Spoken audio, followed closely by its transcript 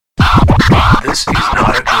This is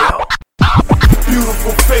not a drill.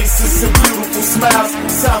 Beautiful faces and beautiful smiles.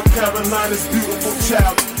 South Carolina's beautiful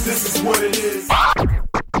child. This is what it is.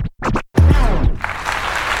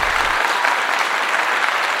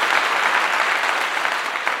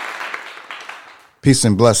 Peace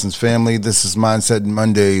and blessings, family. This is Mindset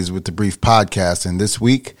Mondays with the Brief Podcast, and this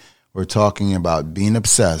week we're talking about being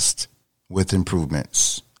obsessed with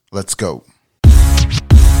improvements. Let's go.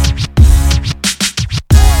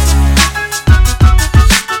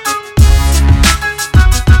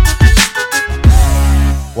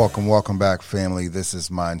 Welcome back, family. This is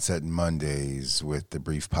Mindset Mondays with the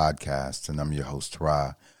Brief Podcast, and I'm your host,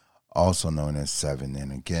 Ra, also known as Seven.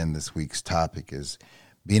 And again, this week's topic is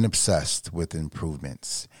being obsessed with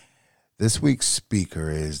improvements. This week's speaker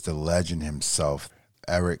is the legend himself,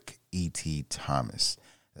 Eric E.T. Thomas.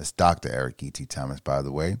 That's Dr. Eric E.T. Thomas, by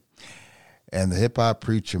the way. And the hip-hop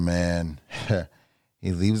preacher, man,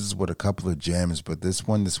 he leaves us with a couple of gems, but this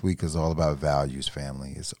one this week is all about values,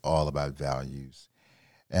 family. It's all about values.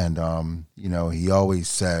 And, he always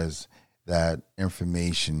says that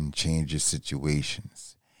information changes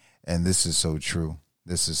situations. And this is so true.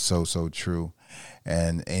 This is so true.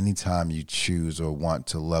 And anytime you choose or want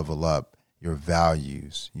to level up your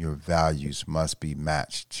values must be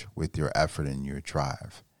matched with your effort and your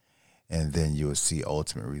drive. And then you'll see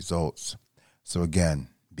ultimate results. So again,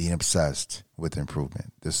 being obsessed with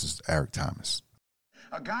improvement. This is Eric Thomas.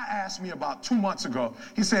 A guy asked me about 2 months ago,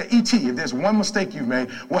 he said, E.T., if there's one mistake you've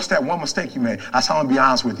made, what's that one mistake you made? I said, I'm going to be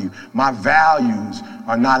honest with you. My values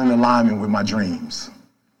are not in alignment with my dreams.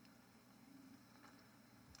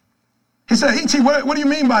 He said, E.T., what do you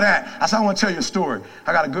mean by that? I said, I want to tell you a story.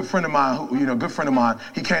 I got a good friend of mine,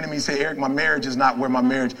 he came to me and said, Eric, my marriage is not where my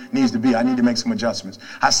marriage needs to be. I need to make some adjustments.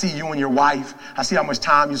 I see you and your wife. I see how much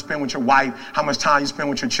time you spend with your wife, how much time you spend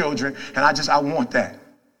with your children, and I want that.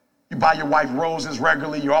 You buy your wife roses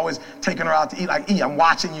regularly. You're always taking her out to eat. Like, I'm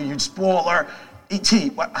watching you. You spoil her.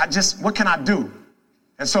 E.T., what can I do?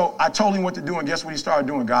 And so I told him what to do, and guess what he started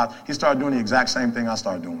doing, guys? He started doing the exact same thing I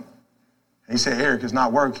started doing. And he said, Eric, it's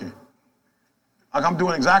not working. Like, I'm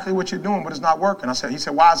doing exactly what you're doing, but it's not working. He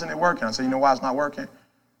said, why isn't it working? I said, you know why it's not working?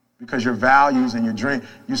 Because your values and your dream,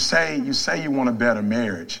 you say you want a better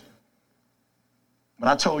marriage. But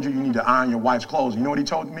I told you need to iron your wife's clothes. You know what he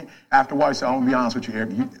told me? Afterwards, he said, I'm going to be honest with you, Eric.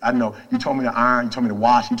 I know you told me to iron, you told me to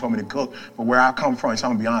wash, you told me to cook. But where I come from, he said,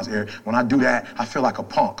 I'm going to be honest, Eric. When I do that, I feel like a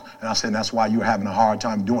punk. And I said, that's why you're having a hard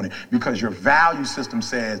time doing it. Because your value system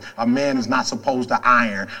says a man is not supposed to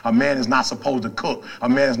iron. A man is not supposed to cook. A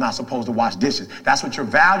man is not supposed to wash dishes. That's what your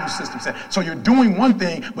value system says. So you're doing one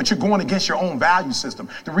thing, but you're going against your own value system.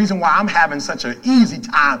 The reason why I'm having such an easy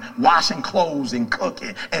time washing clothes and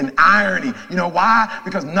cooking and ironing, you know why?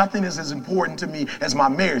 Because nothing is as important to me as my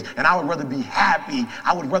marriage. And I would rather be happy.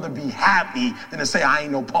 I would rather be happy than to say I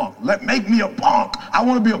ain't no punk. Make me a punk. I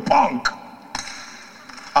want to be a punk.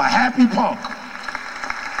 A happy punk.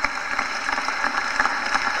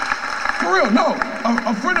 For real, no.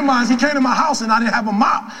 A friend of mine, he came to my house and I didn't have a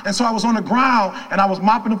mop. And so I was on the ground and I was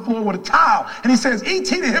mopping the floor with a towel. And he says,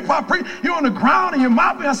 E.T., the hip-hop preacher, you're on the ground and you're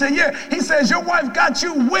mopping? I said, yeah. He says, your wife got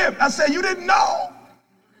you whipped. I said, you didn't know?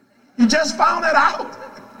 You just found that out?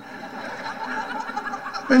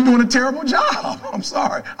 I've been doing a terrible job. I'm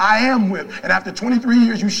sorry. I am whipped. And after 23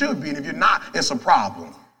 years, you should be. And if you're not, it's a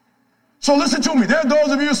problem. So listen to me. There are those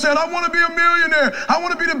of you who said, I want to be a millionaire. I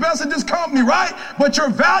want to be the best at this company, right? But your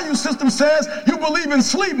value system says you believe in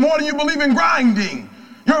sleep more than you believe in grinding.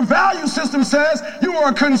 Your value system says you are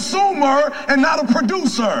a consumer and not a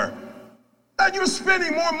producer. That you're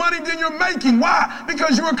spending more money than you're making. Why?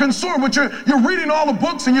 Because you're a consumer, but you're reading all the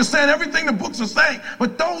books and you're saying everything the books are saying.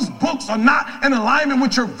 But those books are not in alignment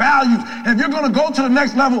with your values. And if you're going to go to the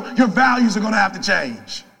next level, your values are going to have to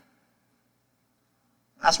change.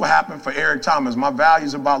 That's what happened for Eric Thomas. My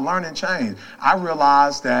values about learning changed. I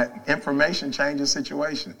realized that information changes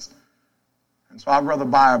situations. And so I'd rather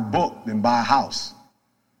buy a book than buy a house.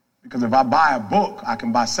 Because if I buy a book, I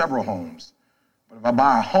can buy several homes. But if I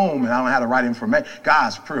buy a home and I don't have the right information,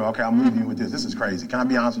 guys, okay, I'm leaving you with this. This is crazy. Can I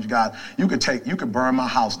be honest with you guys? You could burn my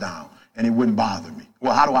house down and it wouldn't bother me.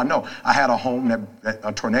 Well, how do I know? I had a home that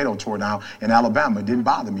a tornado tore down in Alabama. It didn't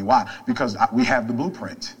bother me. Why? Because we have the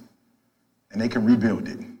blueprint and they can rebuild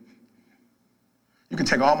it. You can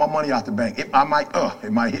take all my money out the bank. It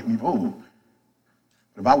might hit me. Ooh.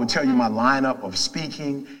 But if I would tell you my lineup of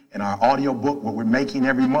speaking and our audio book, what we're making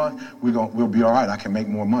every month, we'll be all right. I can make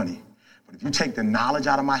more money. But if you take the knowledge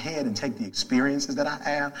out of my head and take the experiences that I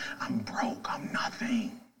have, I'm broke. I'm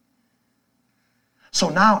nothing. So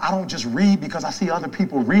now I don't just read because I see other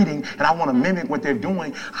people reading and I want to mimic what they're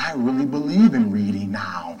doing. I really believe in reading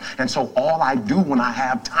now. And so all I do when I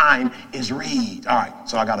have time is read. All right,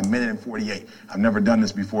 so I got 1:48. I've never done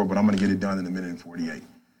this before, but I'm going to get it done in 1:48.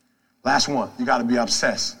 Last one. You got to be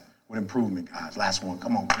obsessed with improvement, guys. Last one.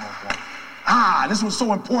 Come on. This was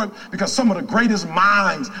so important because some of the greatest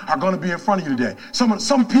minds are going to be in front of you today.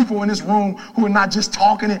 Some people in this room who are not just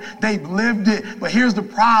talking it, they've lived it. But here's the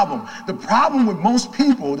problem. The problem with most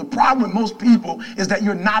people is that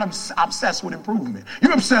you're not obsessed with improvement.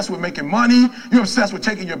 You're obsessed with making money. You're obsessed with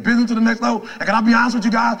taking your business to the next level. And can I be honest with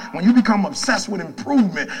you guys? When you become obsessed with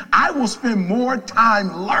improvement, I will spend more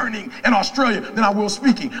time learning in Australia than I will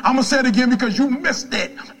speaking. I'm going to say it again because you missed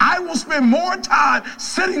it. I will spend more time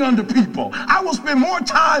sitting under people. I will spend more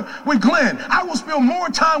time with Glenn. I will spend more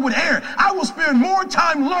time with Aaron. I will spend more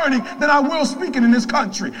time learning than I will speaking in this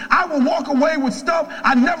country. I will walk away with stuff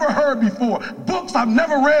I never heard before, books I've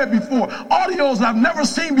never read before, audios that I've never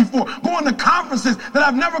seen before, going to conferences that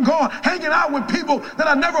I've never gone, hanging out with people that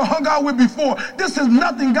I've never hung out with before. This is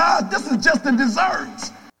nothing, guys. This is just a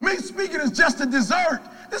dessert. Me speaking is just a dessert.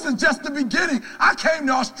 This is just the beginning. I came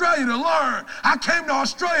to Australia to learn. I came to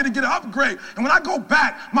Australia to get an upgrade. And when I go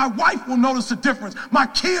back, my wife will notice a difference. My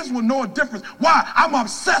kids will know a difference. Why? I'm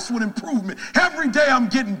obsessed with improvement. Every day I'm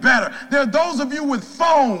getting better. There are those of you with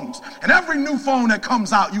phones, and every new phone that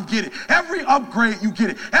comes out, you get it. Every upgrade, you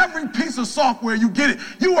get it. Every piece of software, you get it.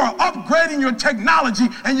 You are upgrading your technology,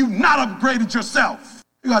 and you've not upgraded yourself.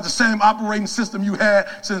 You got the same operating system you had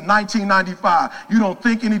since 1995. You don't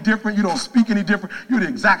think any different. You don't speak any different. You're the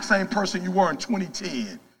exact same person you were in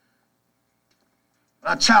 2010.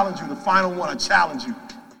 I challenge you, the final one, I challenge you.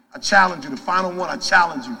 I challenge you, the final one, I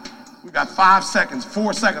challenge you. We got 5 seconds,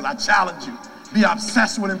 4 seconds, I challenge you. Be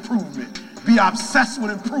obsessed with improvement. Be obsessed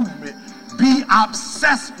with improvement. Be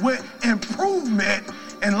obsessed with improvement.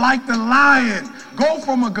 And like the lion, go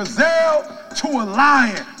from a gazelle to a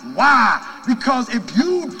lion. Why? Because if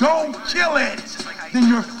you don't kill it, then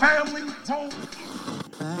your family won't.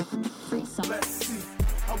 Let's see.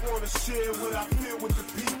 I want to share what I feel with the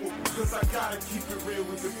people, because I got to keep it real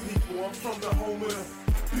with the people. I'm from the home of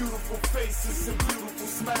the beautiful faces and beautiful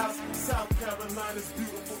smiles. South Carolina's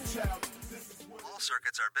beautiful child. All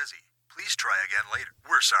circuits are busy. Please try again later.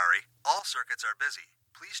 We're sorry. All circuits are busy.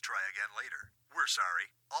 Please try again later. We're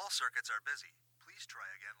sorry. All circuits are busy. Please try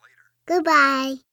again later. Goodbye.